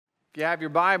If you have your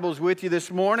Bibles with you this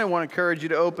morning, I want to encourage you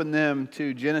to open them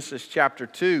to Genesis chapter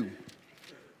 2.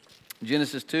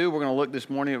 Genesis 2, we're going to look this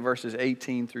morning at verses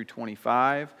 18 through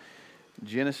 25.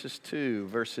 Genesis 2,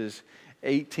 verses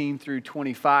 18 through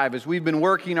 25. As we've been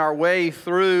working our way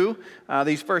through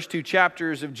these first two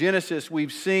chapters of Genesis,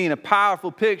 we've seen a powerful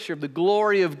picture of the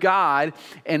glory of God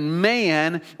and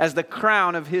man as the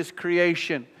crown of His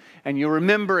creation. And you'll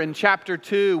remember in chapter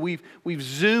 2, we've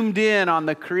zoomed in on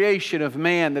the creation of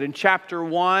man. That in chapter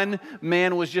 1,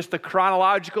 man was just the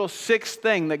chronological sixth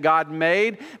thing that God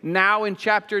made. Now in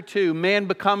chapter 2, man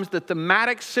becomes the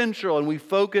thematic central, and we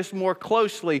focus more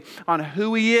closely on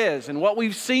who He is. And what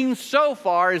we've seen so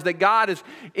far is that God has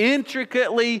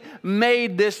intricately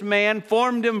made this man,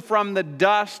 formed him from the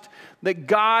dust, that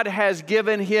God has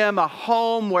given him a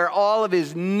home where all of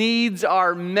his needs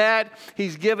are met.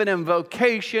 He's given him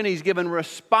vocation, He's given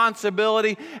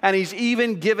responsibility, and He's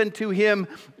even given to him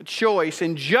choice.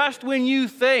 And just when you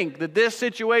think that this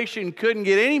situation couldn't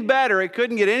get any better, it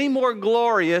couldn't get any more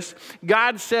glorious,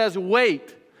 God says,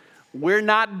 wait, we're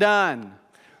not done.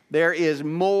 There is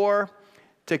more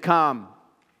to come.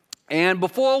 And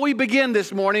before we begin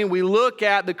this morning, we look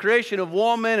at the creation of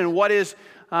woman and what is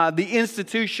the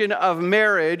institution of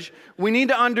marriage. We need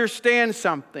to understand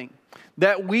something,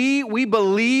 that we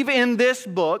believe in this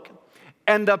book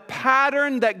and the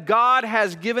pattern that God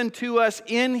has given to us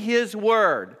in His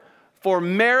Word for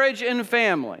marriage and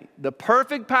family, the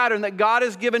perfect pattern that God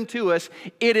has given to us,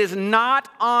 it is not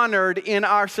honored in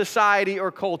our society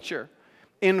or culture.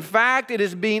 In fact, it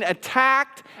is being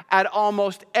attacked at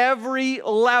almost every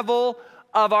level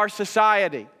of our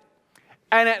society.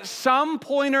 And at some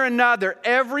point or another,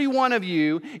 every one of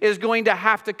you is going to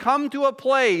have to come to a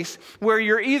place where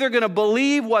you're either going to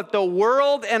believe what the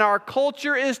world and our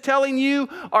culture is telling you,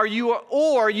 or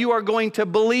you are going to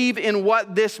believe in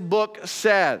what this book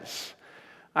says.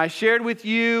 I shared with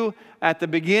you at the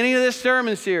beginning of this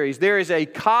sermon series, there is a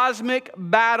cosmic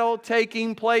battle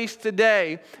taking place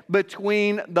today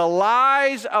between the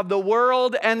lies of the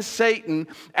world and Satan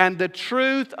and the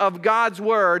truth of God's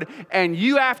Word, and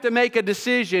you have to make a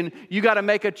decision. You got to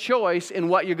make a choice in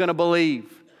what you're going to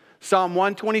believe. Psalm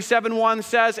 127:1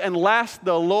 says, unless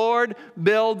the Lord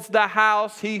builds the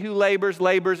house, he who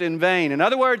labors in vain. In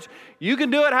other words, you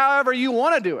can do it however you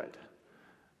want to do it.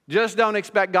 Just don't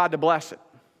expect God to bless it.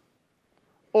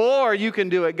 Or you can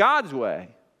do it God's way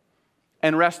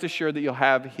and rest assured that you'll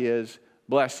have His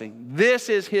blessing. This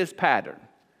is His pattern,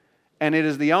 and it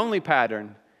is the only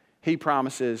pattern He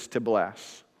promises to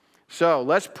bless. So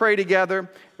let's pray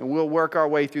together, and we'll work our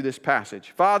way through this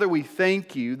passage. Father, we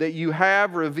thank You that You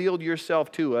have revealed Yourself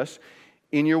to us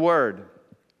in Your Word.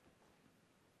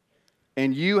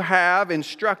 And You have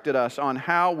instructed us on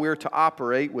how we're to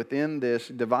operate within this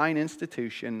divine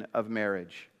institution of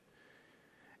marriage.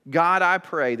 God, I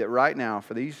pray that right now,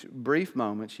 for these brief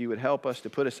moments, You would help us to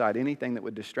put aside anything that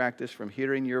would distract us from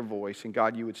hearing Your voice. And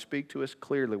God, You would speak to us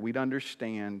clearly. We'd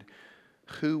understand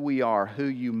who we are, who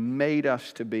You made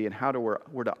us to be, and how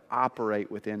we're to operate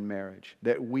within marriage,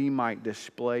 that we might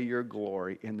display Your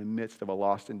glory in the midst of a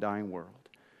lost and dying world.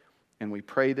 And we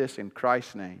pray this in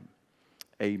Christ's name.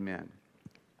 Amen.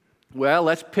 Well,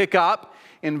 let's pick up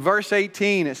in verse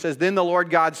 18. It says, then the Lord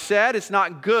God said, it's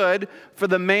not good for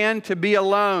the man to be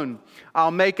alone. I'll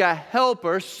make a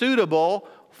helper suitable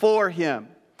for him.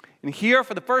 And here,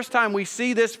 for the first time, we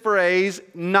see this phrase,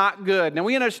 not good. Now,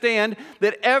 we understand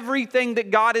that everything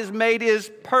that God has made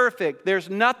is perfect.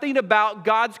 There's nothing about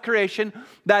God's creation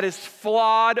that is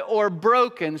flawed or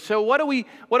broken. So what do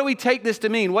we take this to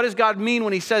mean? What does God mean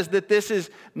when He says that this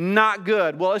is not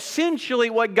good? Well,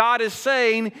 essentially what God is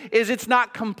saying is it's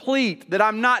not complete, that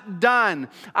I'm not done.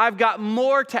 I've got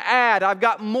more to add. I've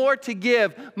got more to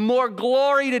give, more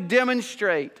glory to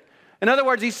demonstrate. In other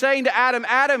words, He's saying to Adam,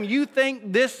 Adam, you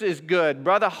think this is good,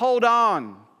 brother, hold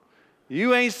on.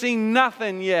 You ain't seen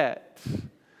nothing yet.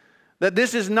 That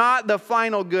this is not the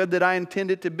final good that I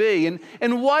intend it to be.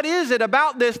 And what is it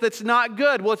about this that's not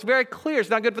good? Well, it's very clear.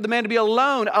 It's not good for the man to be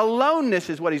alone.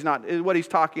 Aloneness is what he's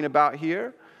talking about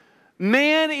here.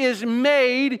 Man is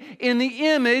made in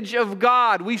the image of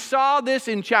God. We saw this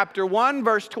in chapter 1,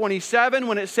 verse 27,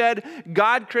 when it said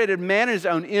God created man in His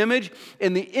own image.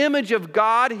 In the image of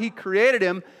God, He created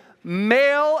him.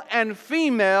 Male and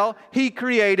female, He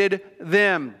created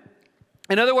them.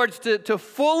 In other words, to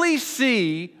fully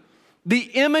see the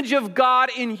image of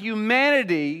God in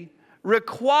humanity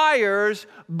requires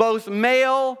both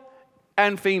male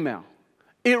and female.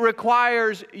 It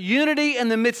requires unity in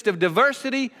the midst of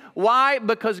diversity. Why?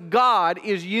 Because God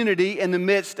is unity in the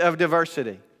midst of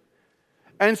diversity.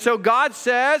 And so God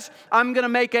says, I'm going to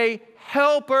make a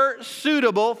helper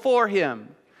suitable for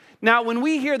him. Now, when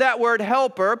we hear that word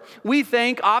helper, we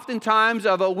think oftentimes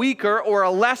of a weaker or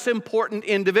a less important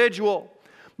individual.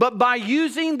 But by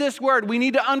using this word, we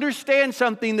need to understand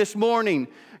something this morning.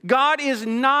 God is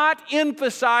not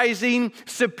emphasizing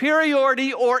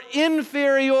superiority or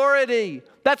inferiority.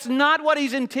 That's not what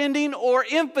he's intending or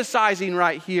emphasizing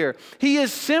right here. He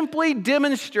is simply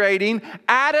demonstrating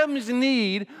Adam's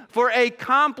need for a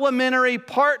complementary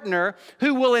partner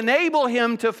who will enable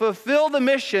him to fulfill the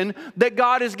mission that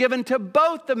God has given to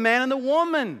both the man and the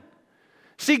woman.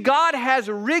 See, God has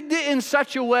rigged it in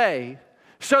such a way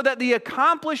so that the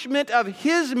accomplishment of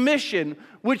his mission,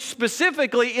 which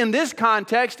specifically in this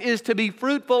context is to be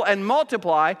fruitful and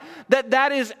multiply,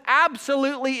 that is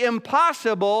absolutely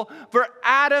impossible for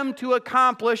Adam to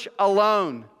accomplish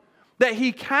alone. That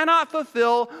he cannot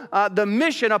fulfill the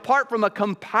mission apart from a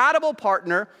compatible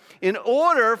partner in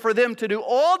order for them to do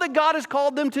all that God has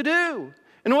called them to do.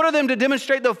 In order for them to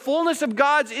demonstrate the fullness of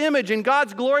God's image and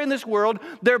God's glory in this world,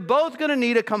 they're both going to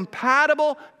need a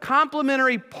compatible,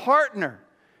 complementary partner.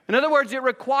 In other words, it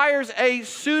requires a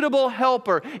suitable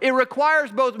helper. It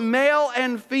requires both male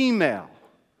and female.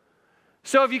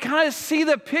 So if you kind of see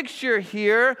the picture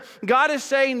here, God is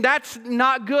saying that's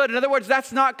not good. In other words,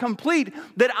 that's not complete.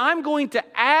 That I'm going to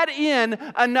add in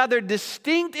another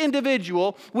distinct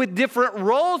individual with different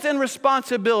roles and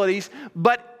responsibilities,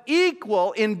 but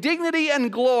equal in dignity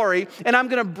and glory, and I'm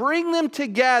going to bring them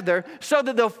together so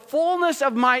that the fullness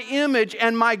of my image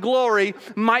and my glory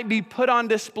might be put on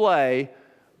display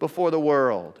before the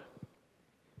world.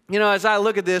 You know, as I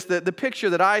look at this, the picture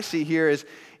that I see here is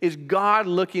God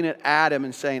looking at Adam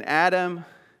and saying, Adam,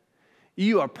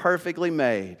 you are perfectly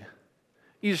made.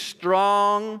 You're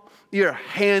strong, you're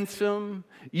handsome,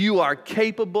 you are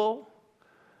capable,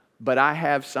 but I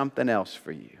have something else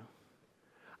for you.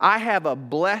 I have a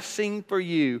blessing for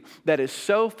you that is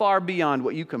so far beyond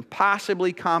what you can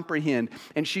possibly comprehend,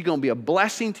 and she's going to be a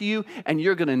blessing to you, and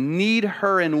you're going to need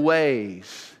her in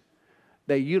ways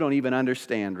that you don't even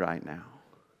understand right now.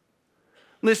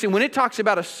 Listen, when it talks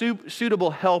about a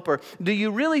suitable helper, do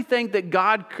you really think that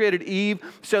God created Eve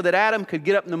so that Adam could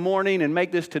get up in the morning and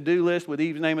make this to-do list with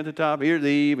Eve's name at the top? Here's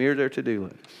Eve, here's their to-do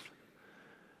list.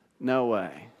 No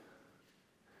way.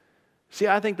 See,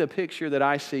 I think the picture that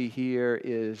I see here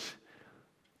is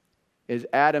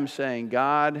Adam saying,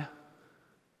 God,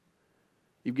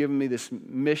 you've given me this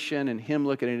mission, and him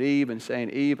looking at Eve and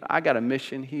saying, Eve, I got a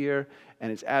mission here,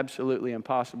 and it's absolutely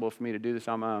impossible for me to do this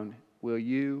on my own. Will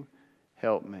you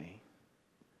help me?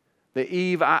 That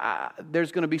Eve,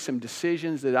 there's going to be some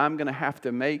decisions that I'm going to have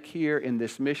to make here in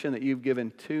this mission that you've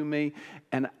given to me,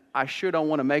 and I sure don't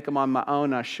want to make them on my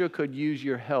own. I sure could use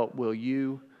your help. Will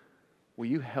you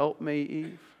help me,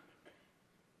 Eve?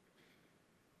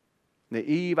 That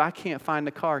Eve, I can't find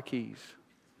the car keys.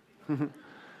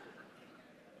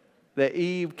 That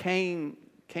Eve,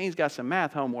 Cain's got some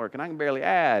math homework and I can barely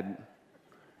add.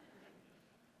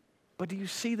 But do you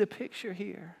see the picture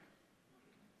here?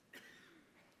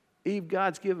 Eve,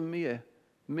 God's given me a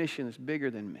mission that's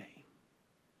bigger than me.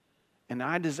 And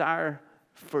I desire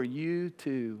for you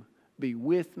to be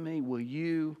with me. Will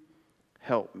you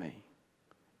help me?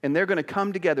 And they're going to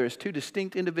come together as two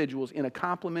distinct individuals in a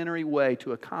complementary way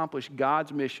to accomplish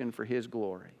God's mission for his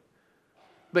glory.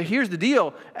 But here's the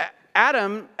deal.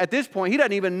 Adam, at this point, he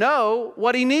doesn't even know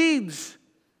what he needs.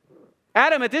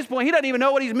 Adam, at this point, he doesn't even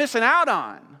know what he's missing out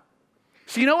on.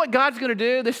 So you know what God's going to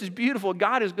do? This is beautiful.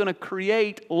 God is going to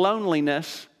create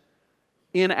loneliness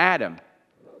in Adam.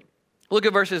 Look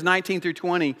at verses 19 through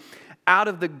 20. Out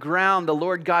of the ground the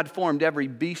Lord God formed every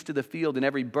beast of the field and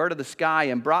every bird of the sky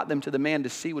and brought them to the man to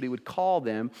see what he would call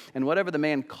them. And whatever the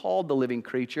man called the living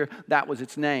creature, that was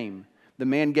its name. The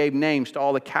man gave names to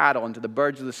all the cattle and to the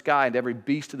birds of the sky and to every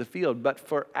beast of the field. But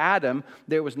for Adam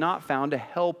there was not found a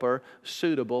helper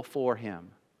suitable for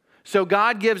him. So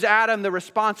God gives Adam the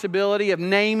responsibility of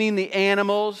naming the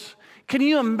animals. Can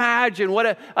you imagine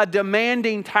what a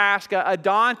demanding task, a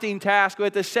daunting task, but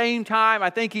at the same time,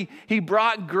 I think he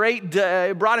brought him great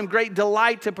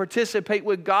delight to participate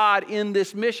with God in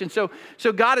this mission. So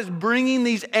God is bringing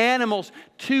these animals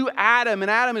to Adam, and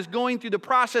Adam is going through the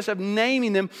process of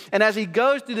naming them. And as he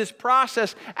goes through this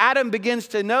process, Adam begins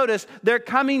to notice they're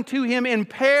coming to him in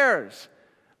pairs.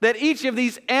 That each of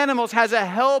these animals has a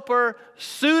helper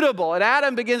suitable. And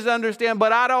Adam begins to understand,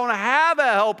 but I don't have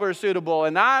a helper suitable.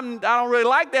 And I don't really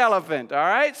like the elephant, all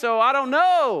right? So I don't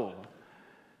know.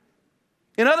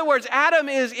 In other words, Adam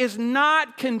is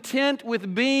not content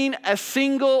with being a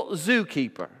single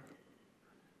zookeeper.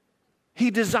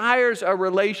 He desires a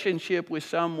relationship with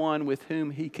someone with whom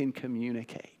he can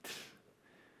communicate.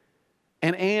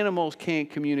 And animals can't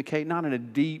communicate, not in a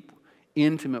deep,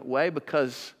 intimate way,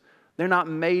 because They're not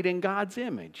made in God's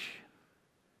image.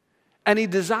 And he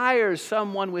desires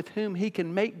someone with whom he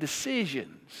can make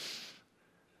decisions.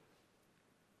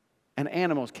 And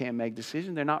animals can't make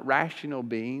decisions. They're not rational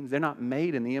beings. They're not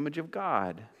made in the image of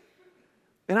God.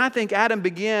 And I think Adam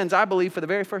begins, I believe, for the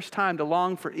very first time to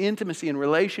long for intimacy and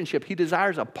relationship. He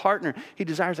desires a partner. He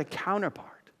desires a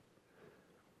counterpart.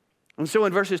 And so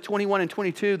in verses 21 and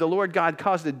 22, the Lord God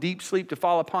caused a deep sleep to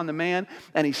fall upon the man,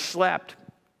 and he slept.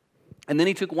 And then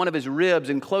he took one of his ribs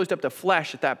and closed up the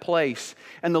flesh at that place.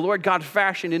 And the Lord God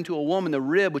fashioned into a woman the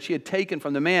rib which he had taken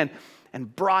from the man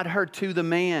and brought her to the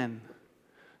man.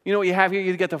 You know what you have here?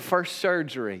 You get the first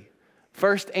surgery,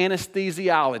 first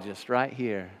anesthesiologist right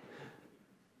here.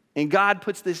 And God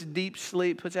puts this deep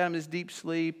sleep, puts Adam in this deep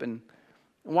sleep. And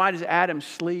why does Adam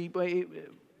sleep? Well,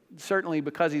 certainly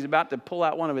because he's about to pull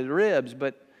out one of his ribs.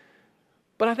 But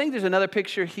I think there's another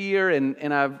picture here,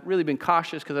 and I've really been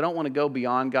cautious because I don't want to go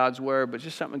beyond God's word, but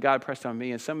just something God pressed on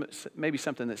me, and maybe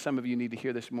something that some of you need to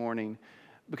hear this morning.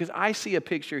 Because I see a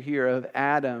picture here of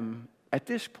Adam. At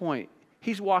this point,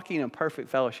 he's walking in perfect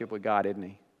fellowship with God, isn't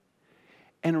he?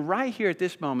 And right here at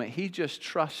this moment, he's just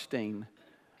trusting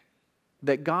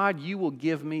that God, you will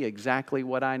give me exactly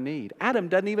what I need. Adam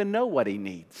doesn't even know what he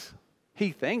needs.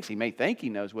 He may think he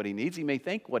knows what he needs. He may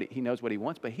think he knows what he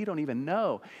wants, but he don't even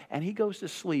know. And he goes to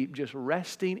sleep just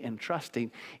resting and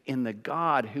trusting in the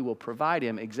God who will provide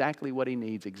him exactly what he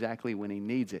needs, exactly when he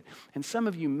needs it. And some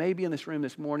of you may be in this room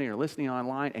this morning or listening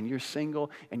online, and you're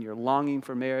single and you're longing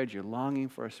for marriage, you're longing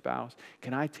for a spouse.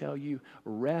 Can I tell you,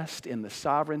 rest in the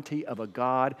sovereignty of a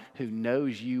God who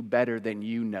knows you better than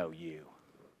you know you.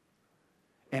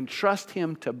 And trust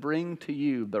him to bring to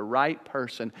you the right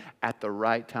person at the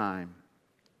right time.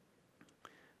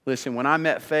 Listen, when I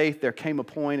met Faith, there came a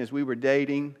point as we were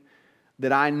dating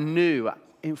that I knew,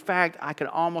 in fact, I could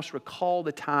almost recall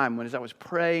the time when as I was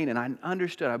praying and I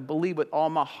understood, I believed with all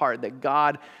my heart that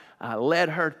God led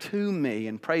her to me.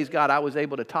 And praise God, I was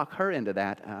able to talk her into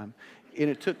that. And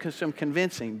it took some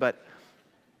convincing. But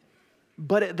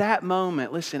at that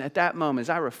moment, listen, at that moment, as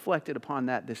I reflected upon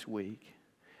that this week,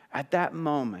 at that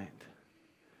moment,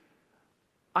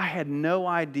 I had no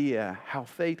idea how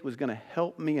faith was going to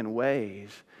help me in ways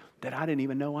that I didn't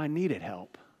even know I needed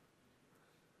help.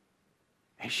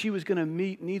 And she was going to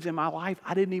meet needs in my life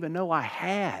I didn't even know I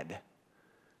had.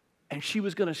 And she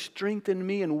was going to strengthen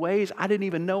me in ways I didn't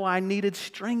even know I needed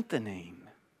strengthening.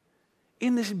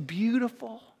 Isn't this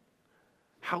beautiful?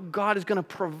 How God is going to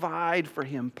provide for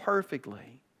him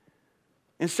perfectly.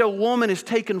 And so woman is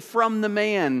taken from the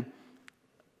man.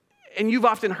 And you've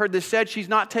often heard this said, she's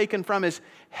not taken from his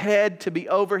head to be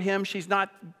over him. She's not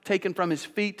taken from his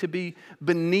feet to be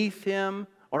beneath him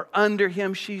or under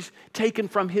him. She's taken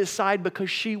from his side because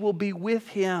she will be with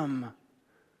him.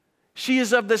 She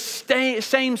is of the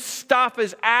same stuff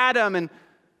as Adam, and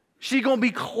she's going to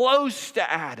be close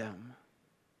to Adam.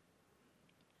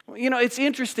 You know, it's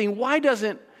interesting. Why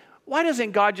doesn't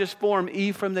God just form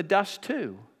Eve from the dust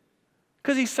too?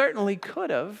 Because he certainly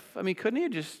could have. I mean, couldn't he?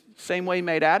 Just same way he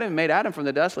made Adam from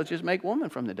the dust, let's just make woman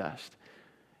from the dust.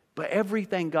 But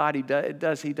everything God he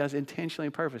does intentionally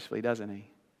and purposefully, doesn't he?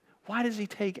 Why does he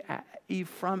take Eve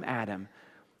from Adam?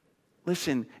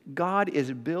 Listen, God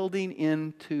is building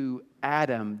into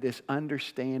Adam this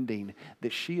understanding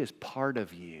that she is part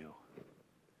of you.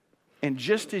 And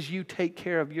just as you take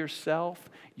care of yourself,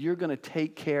 you're going to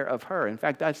take care of her. In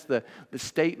fact, that's the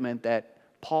statement that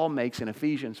Paul makes in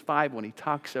Ephesians 5 when he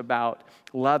talks about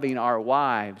loving our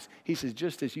wives. He says,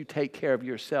 just as you take care of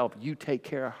yourself, you take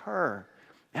care of her.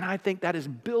 And I think that is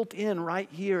built in right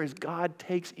here as God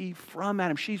takes Eve from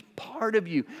Adam. She's part of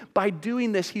you. By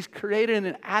doing this, he's created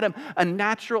in Adam a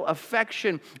natural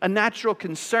affection, a natural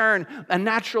concern, a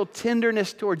natural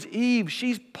tenderness towards Eve.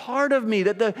 She's part of me.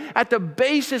 That at the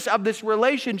basis of this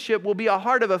relationship will be a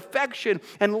heart of affection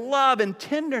and love and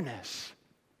tenderness.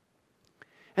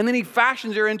 And then he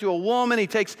fashions her into a woman. He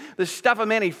takes the stuff of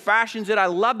man, he fashions it. I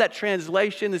love that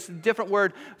translation. It's a different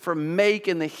word for make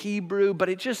in the Hebrew, but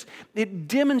it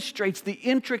demonstrates the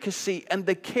intricacy and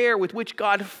the care with which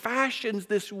God fashions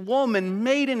this woman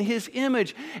made in his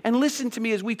image. And listen to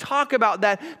me as we talk about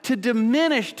that, to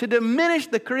diminish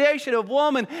the creation of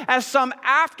woman as some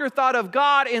afterthought of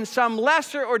God in some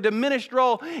lesser or diminished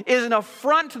role is an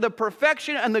affront to the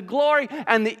perfection and the glory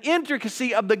and the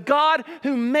intricacy of the God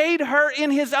who made her in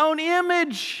his own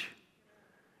image.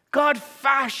 God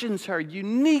fashions her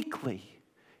uniquely,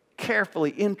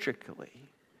 carefully, intricately.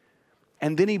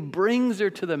 And then he brings her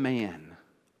to the man.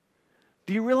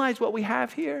 Do you realize what we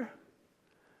have here?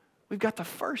 We've got the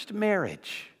first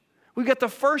marriage. We've got the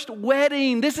first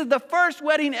wedding. This is the first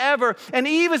wedding ever. And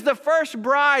Eve is the first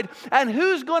bride. And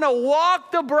who's going to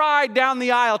walk the bride down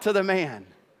the aisle to the man?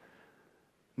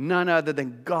 None other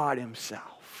than God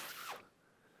himself.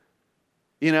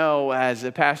 You know, as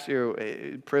a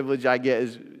pastor, privilege I get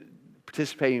is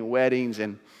participating in weddings.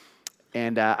 And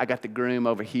I got the groom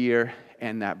over here.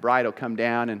 And that bride will come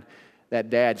down. And that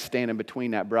dad's standing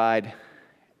between that bride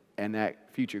and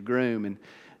that future groom. And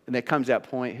there comes that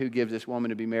point, who gives this woman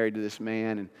to be married to this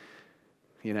man? And,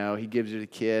 you know, he gives her the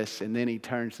kiss, and then he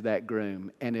turns to that groom.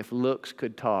 And if looks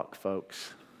could talk,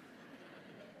 folks,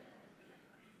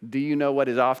 do you know what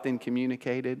is often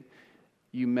communicated?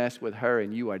 You mess with her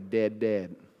and you are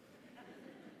dead.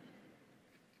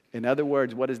 In other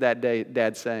words, what is that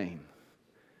dad saying?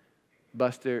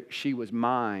 Buster, she was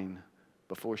mine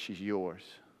before she's yours.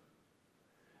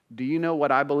 Do you know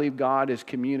what I believe God is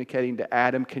communicating to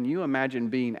Adam? Can you imagine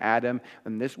being Adam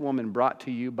and this woman brought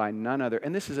to you by none other?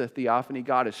 And this is a theophany.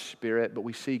 God is spirit, but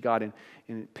we see God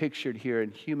in pictured here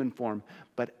in human form.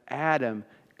 But Adam,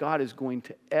 God is going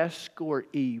to escort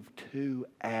Eve to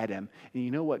Adam. And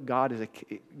you know what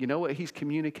you know what he's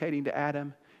communicating to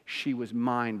Adam? She was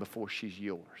mine before she's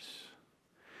yours.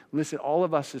 Listen, all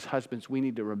of us as husbands, we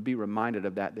need to be reminded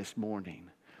of that this morning.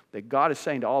 That God is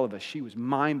saying to all of us, she was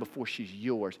mine before she's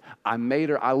yours. I made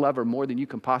her, I love her more than you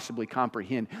can possibly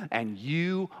comprehend. And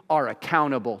you are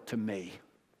accountable to me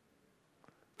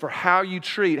for how you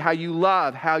treat, how you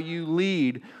love, how you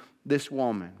lead this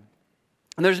woman.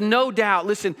 And there's no doubt,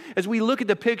 listen, as we look at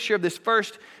the picture of this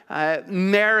first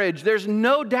marriage, there's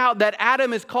no doubt that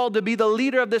Adam is called to be the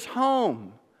leader of this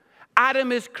home.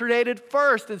 Adam is created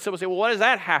first. And someone say, well, what does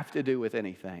that have to do with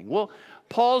anything? Well,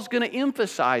 Paul's going to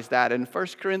emphasize that in 1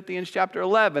 Corinthians chapter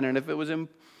 11. And if it was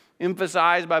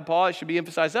emphasized by Paul, it should be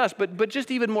emphasized us. But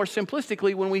just even more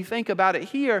simplistically, when we think about it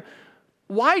here,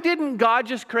 why didn't God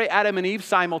just create Adam and Eve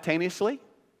simultaneously?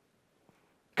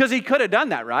 Because he could have done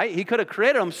that, right? He could have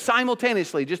created them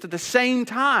simultaneously, just at the same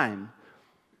time.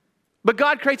 But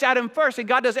God creates Adam first, and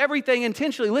God does everything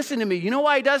intentionally. Listen to me. You know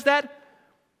why he does that?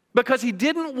 Because he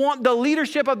didn't want the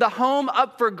leadership of the home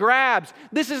up for grabs.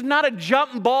 This is not a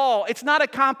jump ball. It's not a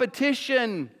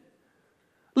competition.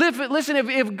 Listen,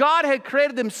 if God had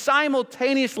created them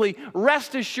simultaneously,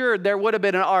 rest assured there would have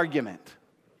been an argument.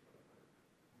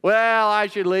 Well, I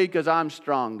should lead because I'm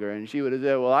stronger. And she would have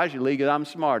said, well, I should lead because I'm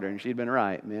smarter. And she'd been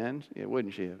right, man. Yeah,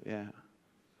 wouldn't she have? Yeah.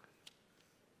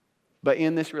 But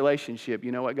in this relationship,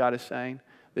 you know what God is saying?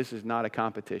 This is not a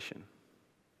competition.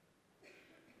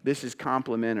 This is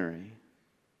complementary.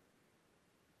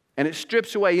 And it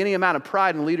strips away any amount of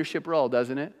pride in the leadership role,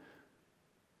 doesn't it?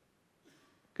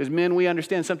 Because men, we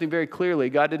understand something very clearly.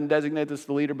 God didn't designate us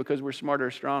the leader because we're smarter or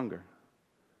stronger.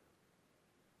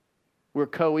 We're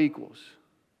co-equals.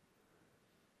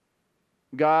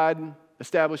 God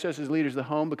established us as leaders of the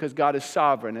home because God is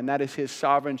sovereign, and that is his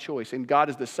sovereign choice. And God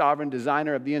is the sovereign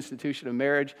designer of the institution of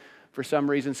marriage. For some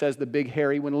reason, says the big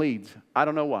hairy one leads. I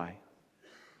don't know why.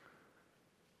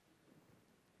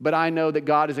 But I know that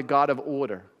God is a God of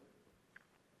order.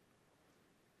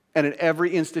 And in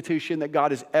every institution that God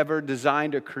has ever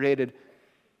designed or created,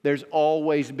 there's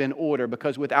always been order,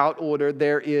 because without order,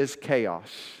 there is chaos.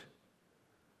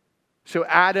 So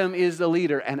Adam is the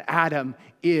leader, and Adam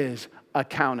is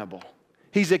accountable.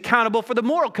 He's accountable for the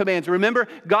moral commands. Remember,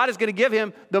 God is going to give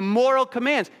him the moral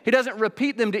commands. He doesn't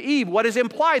repeat them to Eve. What is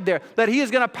implied there? That he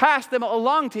is going to pass them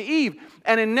along to Eve.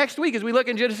 And in next week, as we look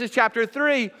in Genesis chapter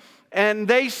 3, and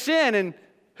they sin, and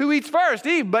who eats first?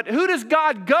 Eve. But who does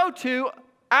God go to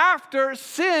after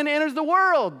sin enters the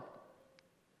world?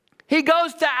 He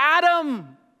goes to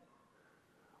Adam.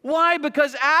 Why?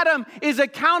 Because Adam is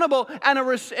accountable and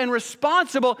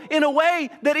responsible in a way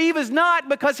that Eve is not,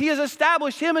 because he has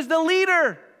established him as the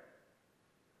leader.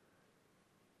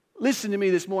 Listen to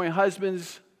me this morning,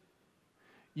 husbands.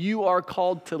 You are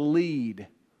called to lead.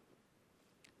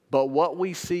 But what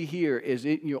we see here is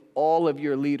in all of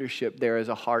your leadership, there is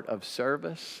a heart of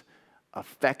service,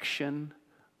 affection,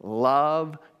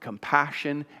 love,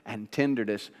 compassion, and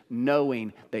tenderness,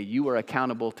 knowing that you are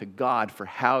accountable to God for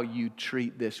how you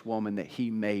treat this woman that he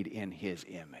made in his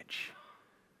image.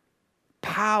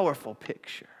 Powerful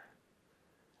picture.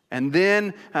 And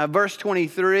then verse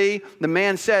 23, the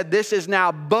man said, this is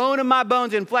now bone of my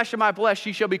bones and flesh of my flesh.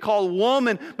 She shall be called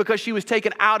woman because she was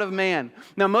taken out of man.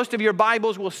 Now, most of your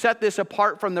Bibles will set this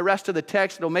apart from the rest of the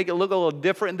text. It'll make it look a little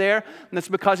different there. And that's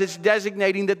because it's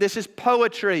designating that this is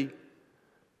poetry.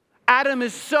 Adam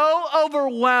is so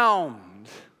overwhelmed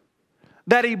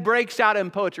that he breaks out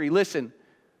in poetry. Listen,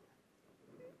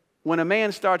 when a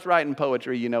man starts writing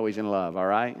poetry, you know he's in love, all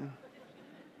right?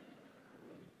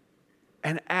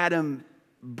 And Adam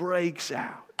breaks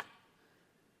out.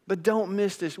 But don't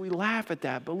miss this. We laugh at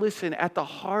that. But listen, at the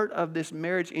heart of this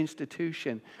marriage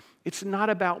institution, it's not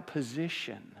about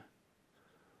position.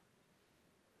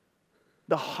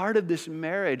 The heart of this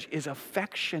marriage is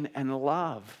affection and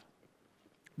love.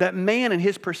 That man in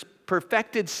his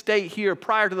perfected state here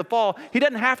prior to the fall, he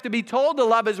doesn't have to be told to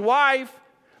love his wife.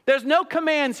 There's no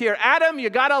commands here. Adam, you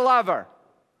got to love her.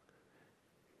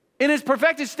 In his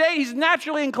perfected state, he's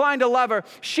naturally inclined to love her.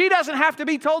 She doesn't have to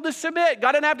be told to submit.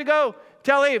 God doesn't have to go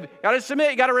tell Eve, got to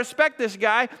submit, you got to respect this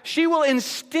guy. She will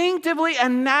instinctively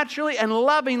and naturally and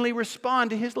lovingly respond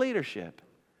to his leadership.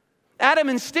 Adam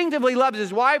instinctively loves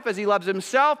his wife as he loves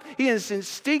himself. He is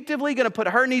instinctively going to put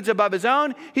her needs above his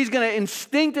own. He's going to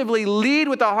instinctively lead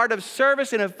with a heart of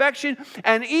service and affection.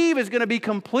 And Eve is going to be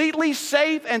completely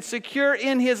safe and secure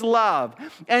in his love.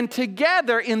 And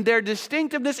together, in their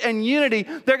distinctiveness and unity,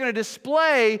 they're going to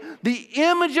display the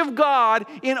image of God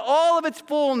in all of its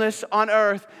fullness on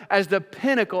earth as the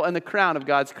pinnacle and the crown of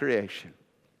God's creation.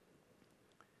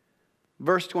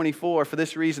 Verse 24, for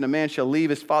this reason a man shall leave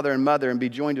his father and mother and be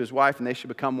joined to his wife, and they shall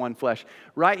become one flesh.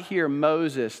 Right here,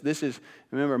 Moses,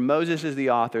 remember, Moses is the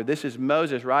author. This is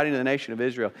Moses writing to the nation of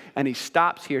Israel, and he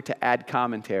stops here to add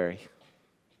commentary.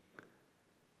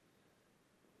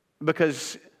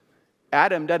 Because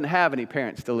Adam doesn't have any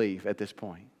parents to leave at this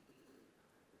point.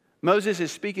 Moses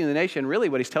is speaking to the nation. Really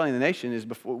what he's telling the nation is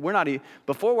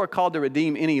before we're called to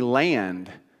redeem any land,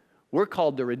 we're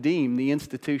called to redeem the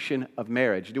institution of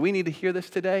marriage. Do we need to hear this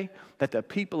today? That the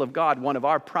people of God, one of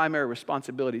our primary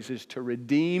responsibilities is to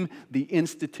redeem the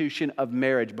institution of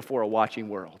marriage before a watching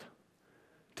world.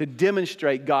 To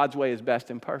demonstrate God's way is best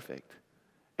and perfect.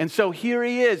 And so here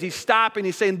he is. He's stopping.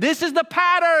 He's saying, this is the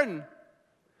pattern.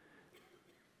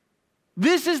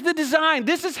 This is the design.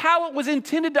 This is how it was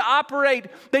intended to operate.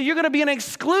 That you're going to be in an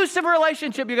exclusive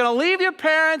relationship. You're going to leave your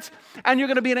parents and you're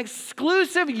going to be in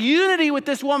exclusive unity with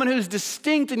this woman who's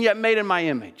distinct and yet made in my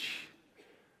image.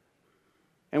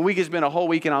 And we could spend a whole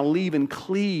weekend on leave and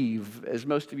cleave, as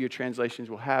most of your translations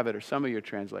will have it, or some of your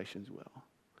translations will.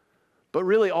 But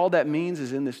really all that means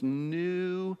is in this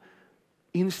new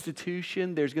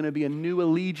institution, there's going to be a new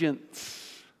allegiance.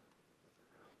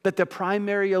 That the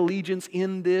primary allegiance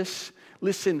in this,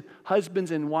 listen, husbands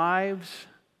and wives,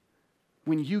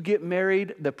 when you get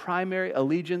married, the primary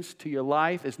allegiance to your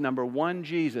life is number one,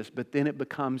 Jesus, but then it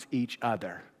becomes each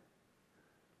other.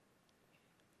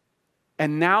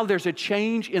 And now there's a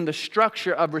change in the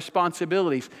structure of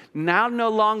responsibilities. Now no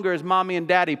longer is mommy and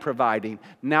daddy providing.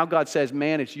 Now God says,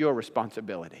 man, it's your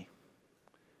responsibility.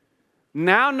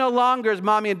 Now no longer is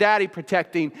mommy and daddy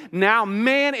protecting. Now,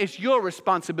 man, it's your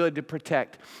responsibility to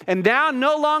protect. And now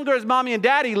no longer is mommy and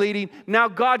daddy leading. Now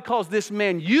God calls this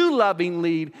man, you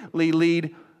lovingly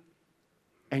lead,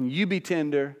 and you be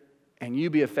tender, and you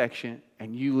be affectionate,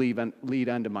 and you lead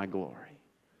unto my glory.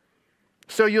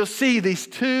 So you'll see these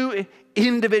two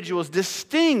individuals,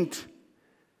 distinct.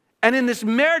 And in this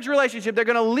marriage relationship, they're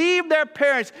going to leave their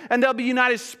parents and they'll be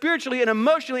united spiritually and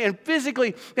emotionally and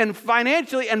physically and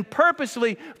financially and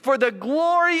purposely for the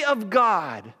glory of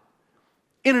God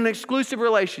in an exclusive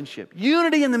relationship.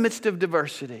 Unity in the midst of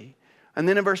diversity. And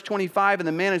then in verse 25, and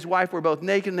the man and his wife were both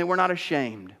naked and they were not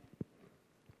ashamed.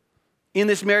 In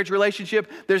this marriage relationship,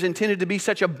 there's intended to be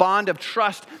such a bond of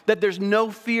trust that there's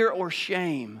no fear or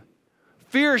shame.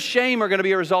 Fear or shame are going to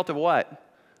be a result of what?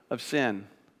 Of sin.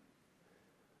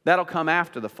 That'll come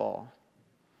after the fall.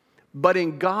 But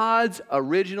in God's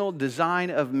original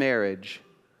design of marriage,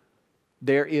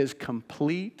 there is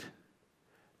complete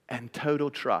and total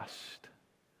trust,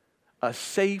 a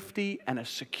safety and a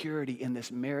security in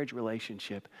this marriage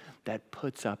relationship that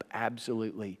puts up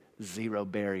absolutely zero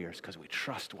barriers because we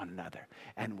trust one another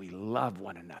and we love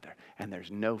one another and there's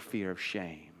no fear of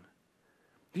shame.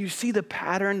 Do you see the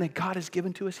pattern that God has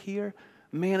given to us here?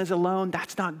 Man is alone,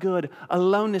 that's not good.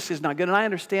 Aloneness is not good. And I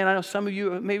understand, I know some of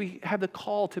you maybe have the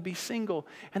call to be single,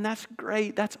 and that's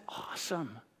great, that's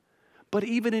awesome. But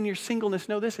even in your singleness,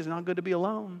 know this, it's not good to be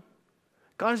alone.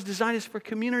 God's design is for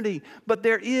community, but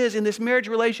there is, in this marriage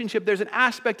relationship, there's an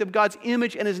aspect of God's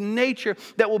image and His nature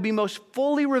that will be most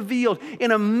fully revealed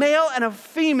in a male and a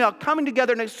female coming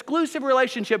together in an exclusive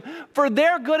relationship for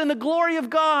their good and the glory of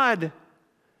God.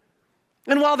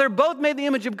 And while they're both made in the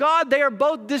image of God, they are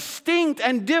both distinct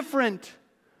and different.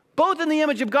 Both in the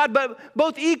image of God, but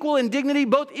both equal in dignity,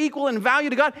 both equal in value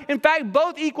to God. In fact,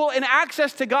 both equal in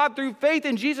access to God through faith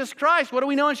in Jesus Christ. What do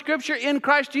we know in Scripture? In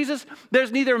Christ Jesus,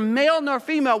 there's neither male nor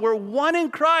female. We're one in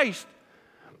Christ.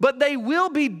 But they will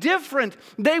be different.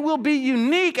 They will be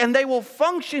unique, and they will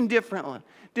function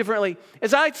differently.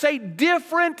 As I'd say,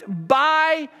 different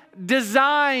by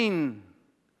design.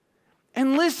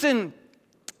 And listen,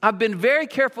 I've been very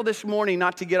careful this morning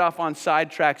not to get off on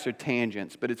sidetracks or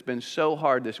tangents, but it's been so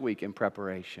hard this week in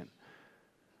preparation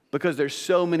because there's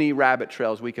so many rabbit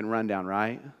trails we can run down,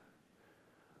 right?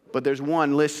 But there's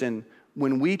one, listen,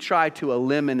 when we try to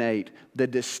eliminate the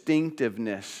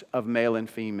distinctiveness of male and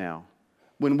female,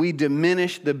 when we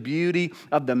diminish the beauty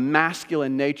of the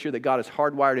masculine nature that God has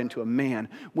hardwired into a man,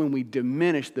 when we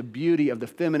diminish the beauty of the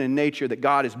feminine nature that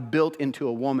God has built into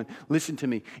a woman, listen to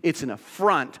me, it's an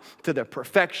affront to the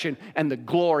perfection and the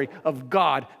glory of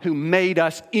God who made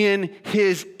us in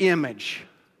His image.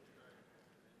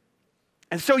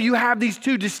 And so you have these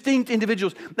two distinct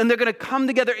individuals, and they're going to come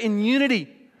together in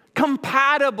unity,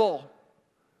 compatible.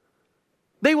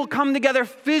 They will come together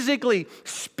physically,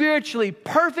 spiritually,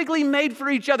 perfectly made for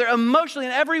each other, emotionally,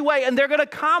 in every way, and they're going to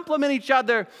complement each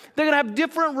other. They're going to have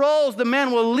different roles. The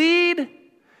man will lead.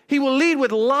 He will lead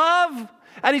with love,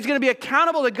 and he's going to be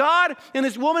accountable to God, and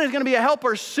this woman is going to be a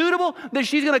helper suitable, that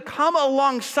she's going to come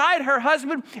alongside her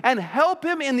husband and help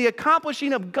him in the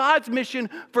accomplishing of God's mission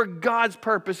for God's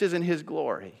purposes and His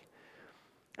glory.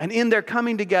 And in their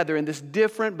coming together in this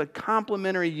different but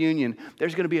complementary union,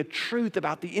 there's going to be a truth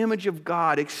about the image of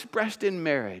God expressed in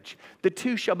marriage. The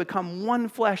two shall become one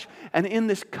flesh, and in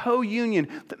this co-union,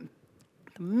 the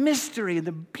mystery and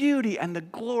the beauty and the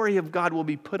glory of God will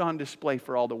be put on display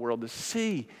for all the world to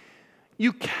see.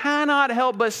 You cannot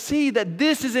help but see that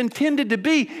this is intended to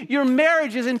be, your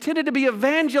marriage is intended to be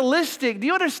evangelistic. Do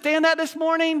you understand that this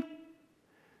morning?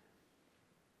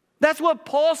 That's what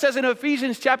Paul says in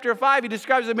Ephesians chapter 5. He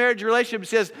describes the marriage relationship. He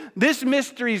says, this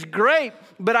mystery is great,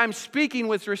 but I'm speaking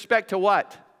with respect to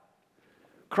what?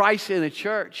 Christ and the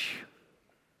church.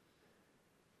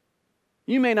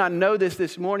 You may not know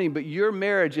this morning, but your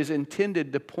marriage is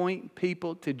intended to point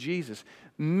people to Jesus.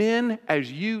 Men,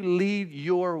 as you lead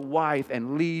your wife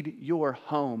and lead your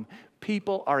home,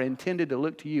 people are intended to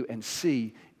look to you and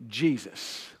see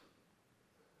Jesus.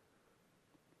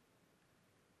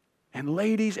 And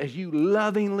ladies, as you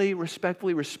lovingly,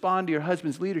 respectfully respond to your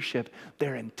husband's leadership,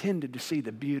 they're intended to see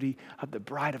the beauty of the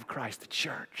bride of Christ, the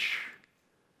church.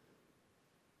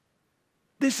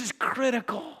 This is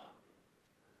critical.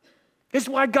 It's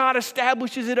why God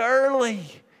establishes it early.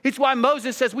 It's why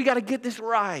Moses says we got to get this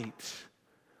right.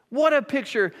 What a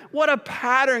picture, what a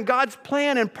pattern, God's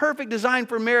plan and perfect design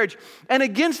for marriage. And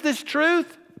against this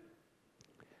truth,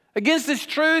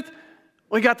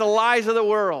 we got the lies of the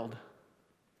world.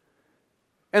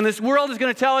 And this world is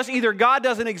going to tell us either God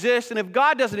doesn't exist, and if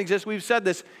God doesn't exist, we've said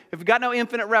this, if you've got no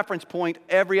infinite reference point,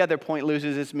 every other point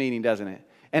loses its meaning, doesn't it?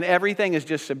 And everything is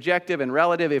just subjective and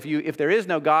relative. If there is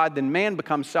no God, then man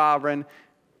becomes sovereign,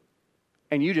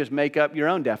 and you just make up your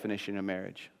own definition of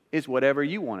marriage. It's whatever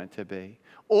you want it to be.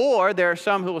 Or there are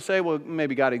some who will say, well,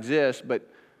 maybe God exists, but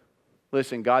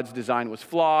listen, God's design was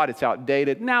flawed, it's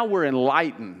outdated. Now we're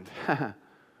enlightened.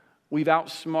 We've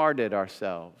outsmarted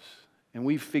ourselves. And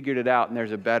we've figured it out, and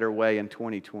there's a better way in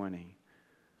 2020.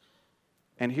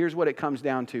 And here's what it comes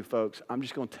down to, folks. I'm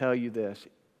just going to tell you this.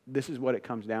 This is what it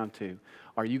comes down to.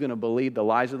 Are you going to believe the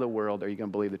lies of the world, or are you going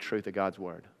to believe the truth of God's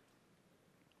word?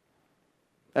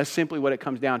 That's simply what it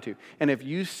comes down to. And if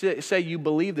you say you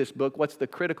believe this book, what's the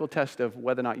critical test of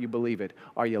whether or not you believe it?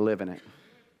 Are you living it?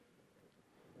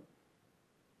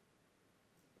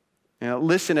 Now,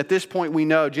 listen, at this point we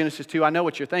know, Genesis 2, I know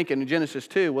what you're thinking. In Genesis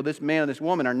 2, well, this man and this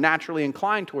woman are naturally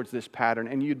inclined towards this pattern,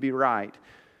 and you'd be right.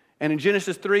 And in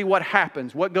Genesis 3, what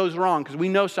happens? What goes wrong? Because we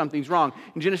know something's wrong.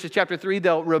 In Genesis chapter 3,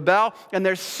 they'll rebel, and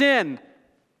there's sin.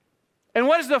 And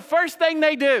what is the first thing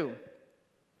they do?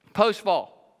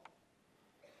 Post-fall.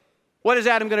 What is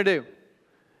Adam going to do?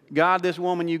 God, this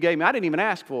woman you gave me, I didn't even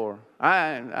ask for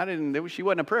her. She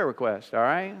wasn't a prayer request, all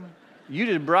right? You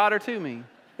just brought her to me.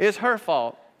 It's her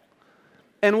fault.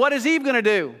 And what is Eve going to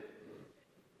do?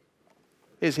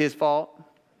 Is his fault.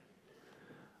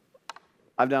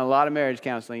 I've done a lot of marriage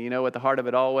counseling. You know what the heart of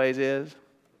it always is?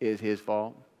 Is his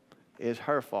fault. Is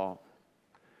her fault.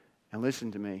 And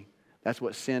listen to me. That's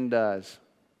what sin does.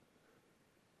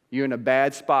 You're in a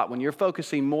bad spot. When you're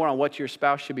focusing more on what your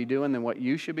spouse should be doing than what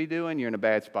you should be doing, you're in a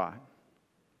bad spot.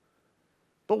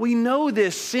 But we know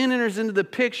this. Sin enters into the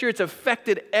picture. It's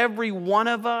affected every one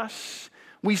of us.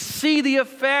 We see the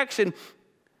effects, and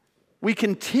we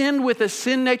contend with a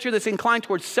sin nature that's inclined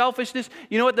towards selfishness.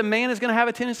 You know what the man is going to have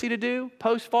a tendency to do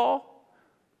post-fall?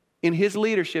 In his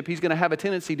leadership, he's going to have a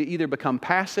tendency to either become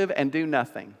passive and do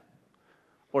nothing,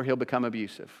 or he'll become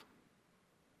abusive.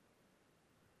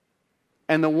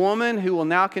 And the woman who will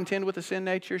now contend with the sin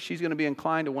nature, she's going to be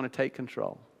inclined to want to take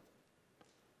control.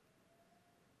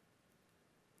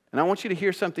 And I want you to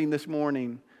hear something this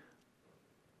morning.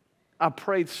 I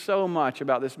prayed so much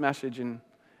about this message and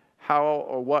how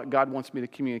or what God wants me to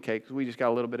communicate because we just got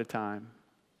a little bit of time.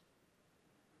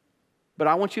 But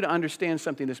I want you to understand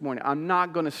something this morning. I'm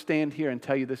not going to stand here and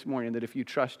tell you this morning that if you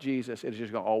trust Jesus, it's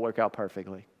just going to all work out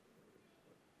perfectly.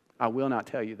 I will not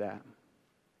tell you that.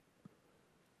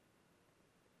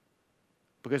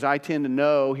 Because I tend to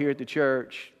know here at the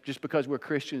church, just because we're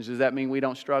Christians, does that mean we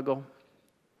don't struggle?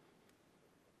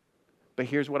 But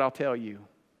here's what I'll tell you.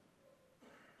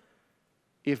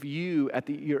 If you, at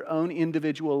your own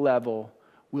individual level,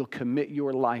 will commit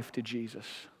your life to Jesus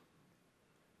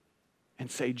and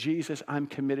say, Jesus, I'm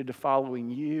committed to following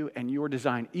you and your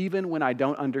design, even when I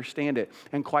don't understand it,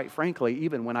 and quite frankly,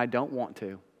 even when I don't want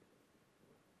to.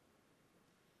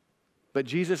 But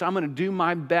Jesus, I'm going to do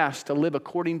my best to live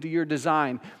according to your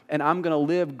design, and I'm going to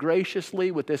live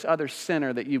graciously with this other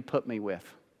sinner that you put me with.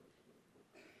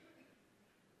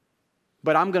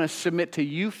 But I'm going to submit to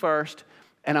you first,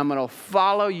 and I'm going to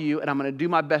follow you, and I'm going to do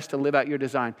my best to live out your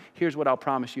design. Here's what I'll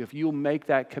promise you. If you'll make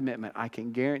that commitment, I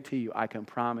can guarantee you, I can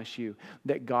promise you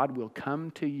that God will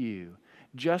come to you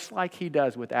just like he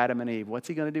does with Adam and Eve. What's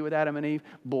he going to do with Adam and Eve?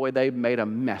 Boy, they've made a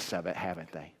mess of it,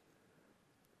 haven't they?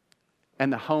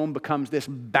 And the home becomes this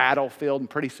battlefield, and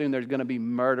pretty soon there's going to be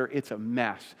murder. It's a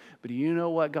mess. But do you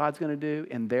know what God's going to do?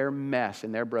 In their mess,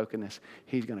 in their brokenness,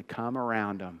 he's going to come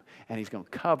around them, and he's going to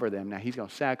cover them. Now, he's going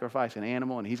to sacrifice an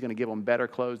animal, and he's going to give them better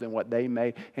clothes than what they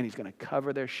made, and he's going to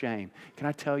cover their shame. Can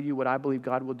I tell you what I believe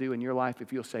God will do in your life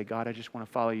if you'll say, God, I just want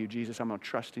to follow you. Jesus, I'm going to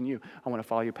trust in you. I want to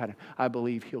follow your pattern. I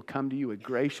believe he'll come to you with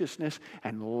graciousness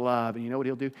and love. And you know what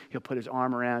he'll do? He'll put his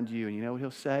arm around you, and you know what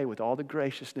he'll say? With all the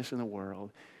graciousness in the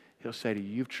world, he'll say to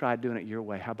you, you've tried doing it your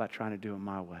way. How about trying to do it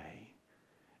my way?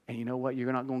 And you know what?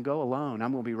 You're not going to go alone.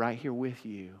 I'm going to be right here with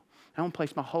you. I'm going to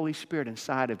place my Holy Spirit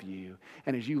inside of you.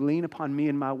 And as you lean upon me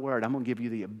and my word, I'm going to give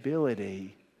you the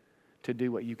ability to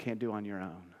do what you can't do on your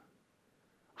own.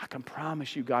 I can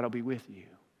promise you God will be with you.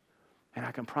 And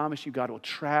I can promise you God will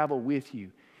travel with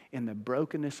you in the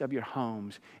brokenness of your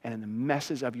homes and in the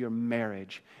messes of your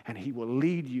marriage. And he will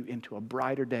lead you into a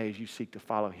brighter day as you seek to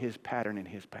follow his pattern and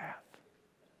his path.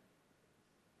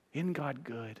 Isn't God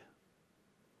good?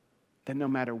 Then no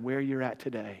matter where you're at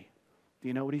today, do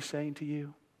you know what he's saying to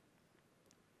you?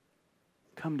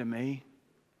 Come to me.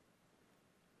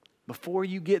 Before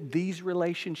you get these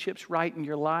relationships right in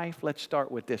your life, let's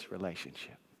start with this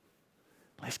relationship.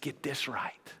 Let's get this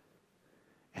right.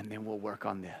 And then we'll work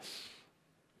on this.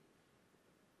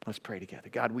 Let's pray together.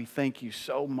 God, we thank you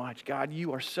so much. God,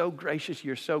 you are so gracious.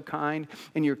 You're so kind.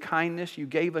 In your kindness, you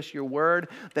gave us your word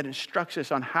that instructs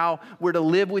us on how we're to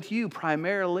live with you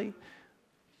primarily.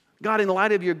 God, in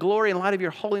light of your glory, in light of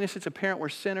your holiness, it's apparent we're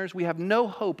sinners. We have no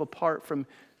hope apart from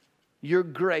your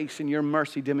grace and your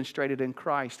mercy demonstrated in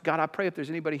Christ. God, I pray if there's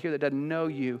anybody here that doesn't know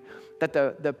you, that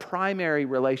the primary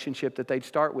relationship that they'd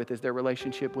start with is their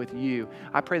relationship with you.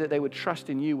 I pray that they would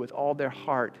trust in you with all their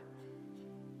heart.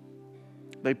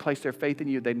 They place their faith in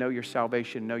you. They know your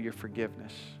salvation, know your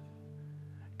forgiveness.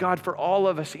 God, for all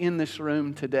of us in this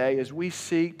room today, as we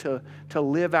seek to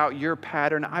live out your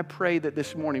pattern, I pray that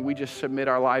this morning we just submit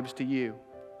our lives to you.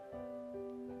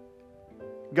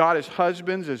 God, as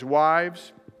husbands, as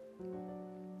wives,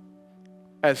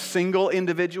 as single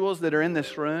individuals that are in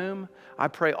this room, I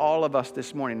pray all of us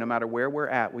this morning, no matter where we're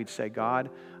at, we'd say,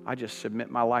 God, I just submit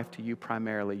my life to you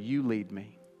primarily. You lead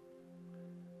me.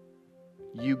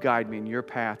 You guide me in your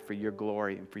path for your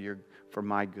glory and for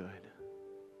my good.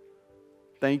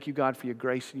 Thank you, God, for your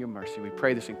grace and your mercy. We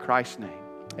pray this in Christ's name.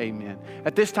 Amen.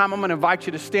 At this time, I'm going to invite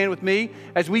you to stand with me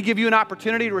as we give you an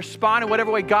opportunity to respond in whatever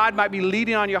way God might be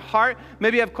leading on your heart.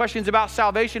 Maybe you have questions about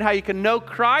salvation, how you can know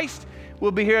Christ.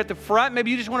 We'll be here at the front.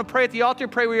 Maybe you just want to pray at the altar,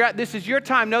 pray where you're at. This is your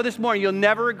time. Know this morning, you'll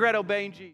never regret obeying Jesus.